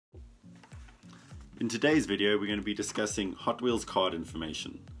In today's video, we're going to be discussing Hot Wheels card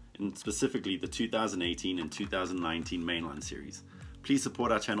information, and specifically the 2018 and 2019 Mainline Series. Please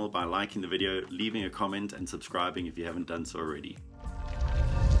support our channel by liking the video, leaving a comment and subscribing if you haven't done so already.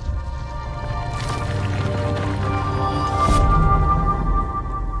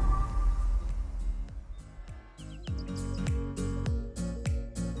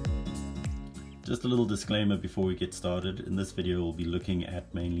 Just a little disclaimer before we get started. In this video we'll be looking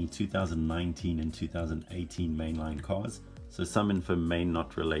at mainly 2019 and 2018 mainline cars, so some info may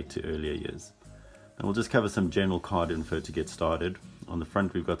not relate to earlier years. And we'll just cover some general card info to get started. On the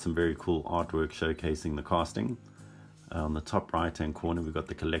front we've got some very cool artwork showcasing the casting. On the top right hand corner we've got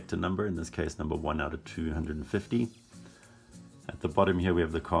the collector number, in this case number 1 out of 250. At the bottom here we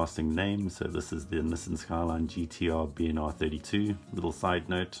have the casting name, so this is the Nissan Skyline GTR BNR32. Little side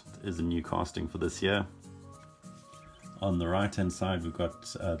note, is a new casting for this year. On the right hand side we've got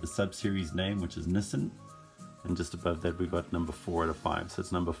the sub-series name, which is Nissan, and just above that we've got number 4 out of 5, so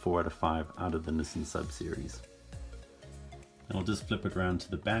it's number 4 out of 5 out of the Nissan sub-series. And we'll just flip it around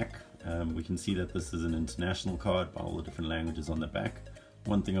to the back. We can see that this is an international card by all the different languages on the back.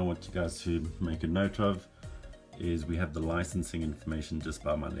 One thing I want you guys to make a note of is we have the licensing information just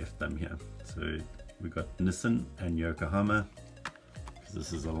by my left thumb here. So we've got Nissan and Yokohama, because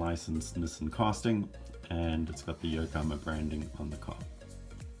this is a licensed Nissan casting, and it's got the Yokohama branding on the car.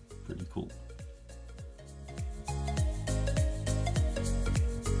 Pretty cool.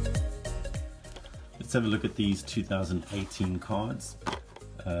 Let's have a look at these 2018 cards.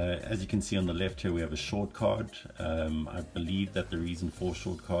 As you can see on the left here we have a short card. I believe that the reason for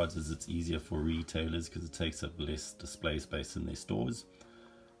short cards is it's easier for retailers because it takes up less display space in their stores.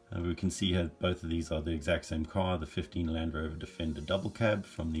 We can see here both of these are the exact same car, the 15 Land Rover Defender double cab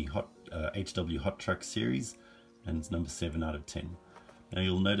from the HW Hot Truck series, and it's number 7 out of 10. Now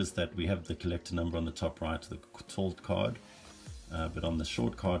you'll notice that we have the collector number on the top right of the tall card, but on the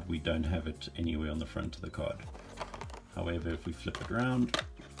short card we don't have it anywhere on the front of the card. However, if we flip it around,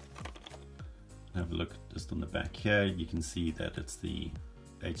 have a look just on the back here, you can see that it's the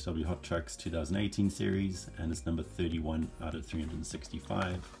HW Hot Trucks 2018 series, and it's number 31 out of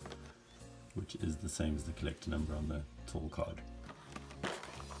 365, which is the same as the collector number on the tall card.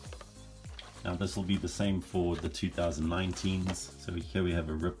 Now this will be the same for the 2019s. So here we have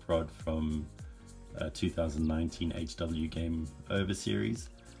a rip rod from 2019 HW Game Over series,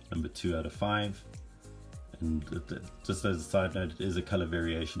 number 2 out of 5. And just as a side note, it is a color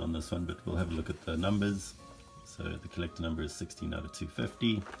variation on this one, but we'll have a look at the numbers. So the collector number is 16 out of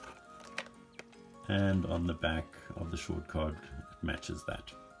 250, and on the back of the short card it matches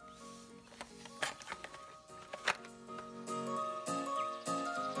that.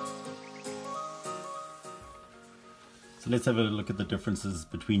 So let's have a look at the differences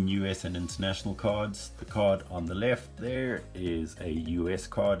between US and international cards. The card on the left there is a US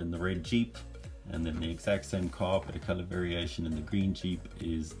card in the red Jeep, and then the exact same car but a color variation in the green Jeep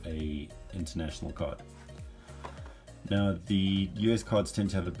is a international card. Now the US cards tend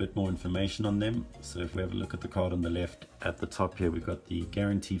to have a bit more information on them, so if we have a look at the card on the left, at the top here we've got the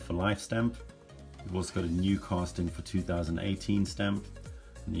guarantee for life stamp. We've also got a new casting for 2018 stamp,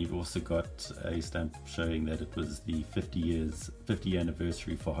 and you've also got a stamp showing that it was the 50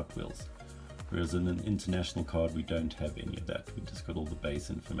 anniversary for Hot Wheels. Whereas in an international card we don't have any of that, we just got all the base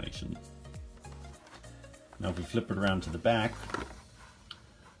information. Now if we flip it around to the back,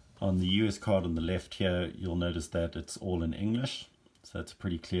 on the US card on the left here, you'll notice that it's all in English, so that's a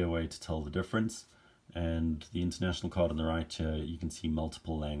pretty clear way to tell the difference. And the international card on the right here, you can see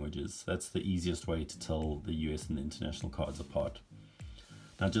multiple languages. That's the easiest way to tell the US and the international cards apart.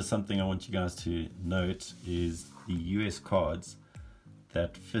 Now just something I want you guys to note is the US cards,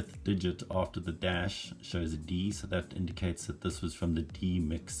 that 5th digit after the dash shows a D, so that indicates that this was from the D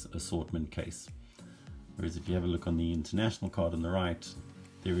mix assortment case. Whereas if you have a look on the international card on the right,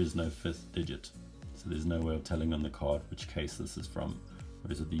 there is no 5th digit, so there's no way of telling on the card which case this is from,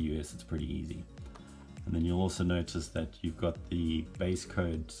 whereas with the US it's pretty easy. And then you'll also notice that you've got the base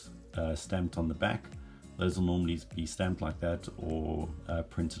codes stamped on the back. Those will normally be stamped like that or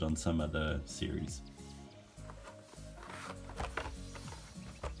printed on some other series.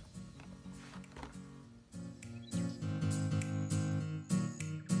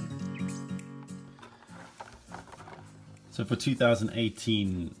 So for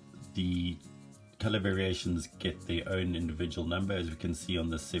 2018, the color variations get their own individual number. As we can see on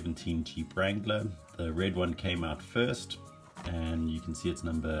the 17 Jeep Wrangler, the red one came out first, and you can see its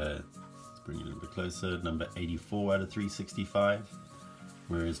number, let's bring it a little bit closer, number 84 out of 365.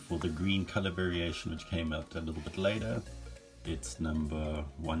 Whereas for the green color variation, which came out a little bit later, it's number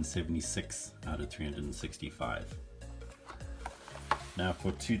 176 out of 365. Now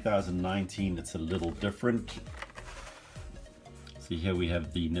for 2019, it's a little different. So here we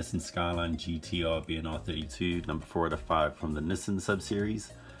have the Nissan Skyline GT-R BNR32, number 4 out of 5 from the Nissan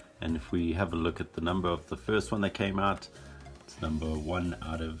sub-series. And if we have a look at the number of the first one that came out, it's number 1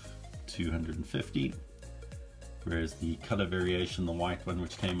 out of 250. Whereas the color variation, the white one,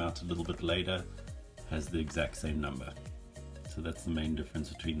 which came out a little bit later, has the exact same number. So that's the main difference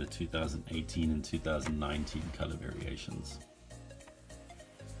between the 2018 and 2019 color variations.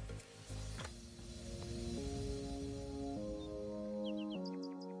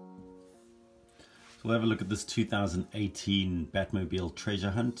 So we'll have a look at this 2018 Batmobile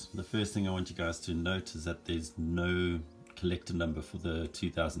treasure hunt. The first thing I want you guys to note is that there's no collector number for the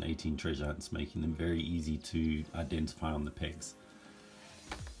 2018 treasure hunts, making them very easy to identify on the pegs.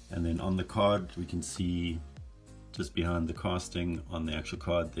 And then on the card, we can see just behind the casting on the actual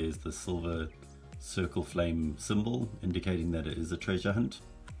card, there's the silver circle flame symbol indicating that it is a treasure hunt.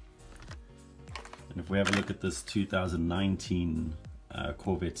 And if we have a look at this 2019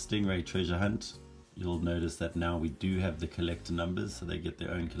 Corvette Stingray treasure hunt, you'll notice that now we do have the collector numbers, so they get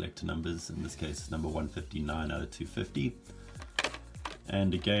their own collector numbers. In this case, it's number 159 out of 250.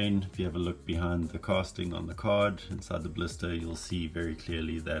 And again, if you have a look behind the casting on the card, inside the blister, you'll see very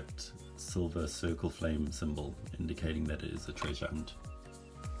clearly that silver circle flame symbol, indicating that it is a treasure hunt.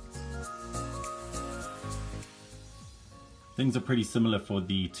 Things are pretty similar for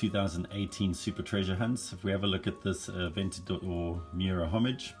the 2018 Super Treasure Hunts. If we have a look at this Aventador Mirror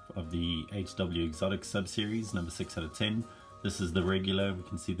homage of the HW Exotic sub-series, number 6 out of 10. This is the regular. We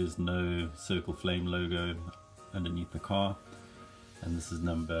can see there's no circle flame logo underneath the car. And this is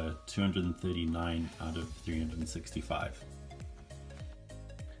number 239 out of 365.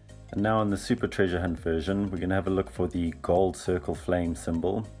 And now on the Super Treasure Hunt version, we're going to have a look for the gold circle flame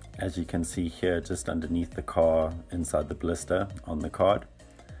symbol. As you can see here, just underneath the car, inside the blister on the card.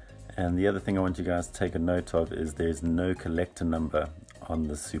 And the other thing I want you guys to take a note of is there's no collector number on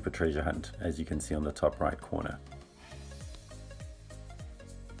the Super Treasure Hunt, as you can see on the top right corner.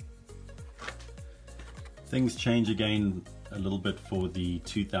 Things change again a little bit for the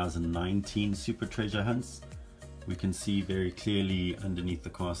 2019 Super Treasure Hunts. We can see very clearly underneath the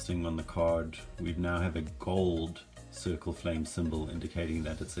casting on the card, we now have a gold circle flame symbol indicating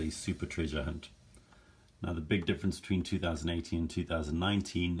that it's a super treasure hunt. Now the big difference between 2018 and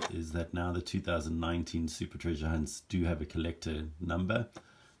 2019 is that now the 2019 super treasure hunts do have a collector number,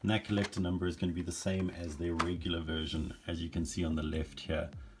 and that collector number is going to be the same as their regular version, as you can see on the left here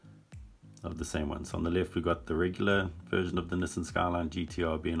of the same one. So on the left we've got the regular version of the Nissan Skyline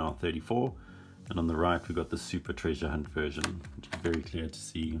GT-R BNR34, and on the right we've got the super treasure hunt version, which is very clear to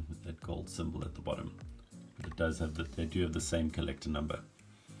see with that gold symbol at the bottom. It does have they do have the same collector number.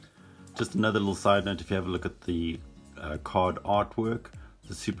 Just another little side note, if you have a look at the card artwork,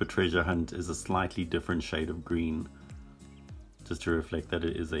 the Super Treasure Hunt is a slightly different shade of green, just to reflect that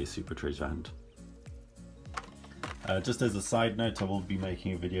it is a Super Treasure Hunt. Just as a side note, I will be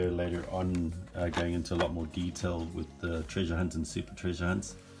making a video later on going into a lot more detail with the treasure hunt and Super Treasure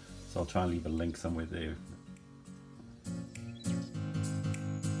Hunts, so I'll try and leave a link somewhere there.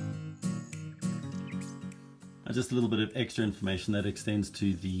 Just a little bit of extra information that extends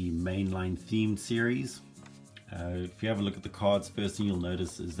to the Mainline Themed Series. If you have a look at the cards, first thing you'll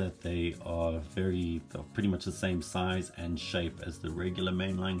notice is that they are pretty much the same size and shape as the regular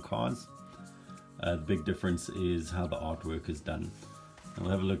Mainline cards. The big difference is how the artwork is done. And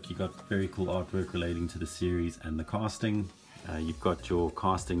we'll have a look. You've got very cool artwork relating to the series and the casting. You've got your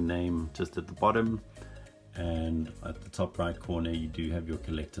casting name just at the bottom, and at the top right corner you do have your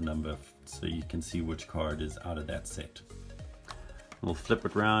collector number, so you can see which card is out of that set. We'll flip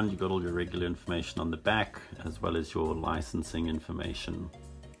it around. You've got all your regular information on the back as well as your licensing information.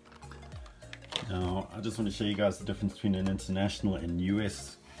 Now I just want to show you guys the difference between an international and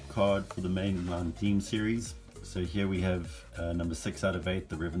US card for the Mainline Theme Series. So here we have number 6 out of 8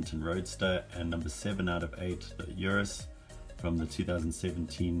 the Rivington Roadster, and number 7 out of 8 the Urus from the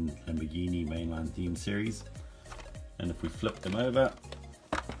 2017 Lamborghini Mainline Theme Series. And if we flip them over,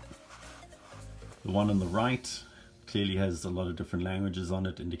 the one on the right clearly has a lot of different languages on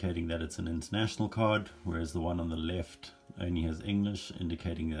it, indicating that it's an international card, whereas the one on the left only has English,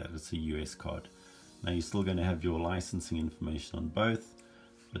 indicating that it's a US card. Now you're still going to have your licensing information on both,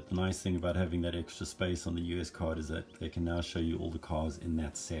 but the nice thing about having that extra space on the US card is that they can now show you all the cars in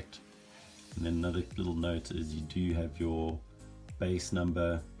that set. And then another little note is you do have your base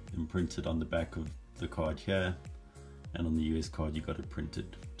number imprinted on the back of the card here, and on the US card you got it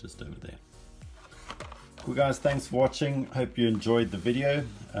printed just over there. Cool guys, thanks for watching. Hope you enjoyed the video.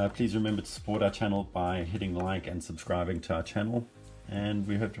 Please remember to support our channel by hitting like and subscribing to our channel. And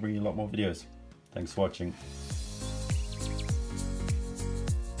we hope to bring you a lot more videos. Thanks for watching.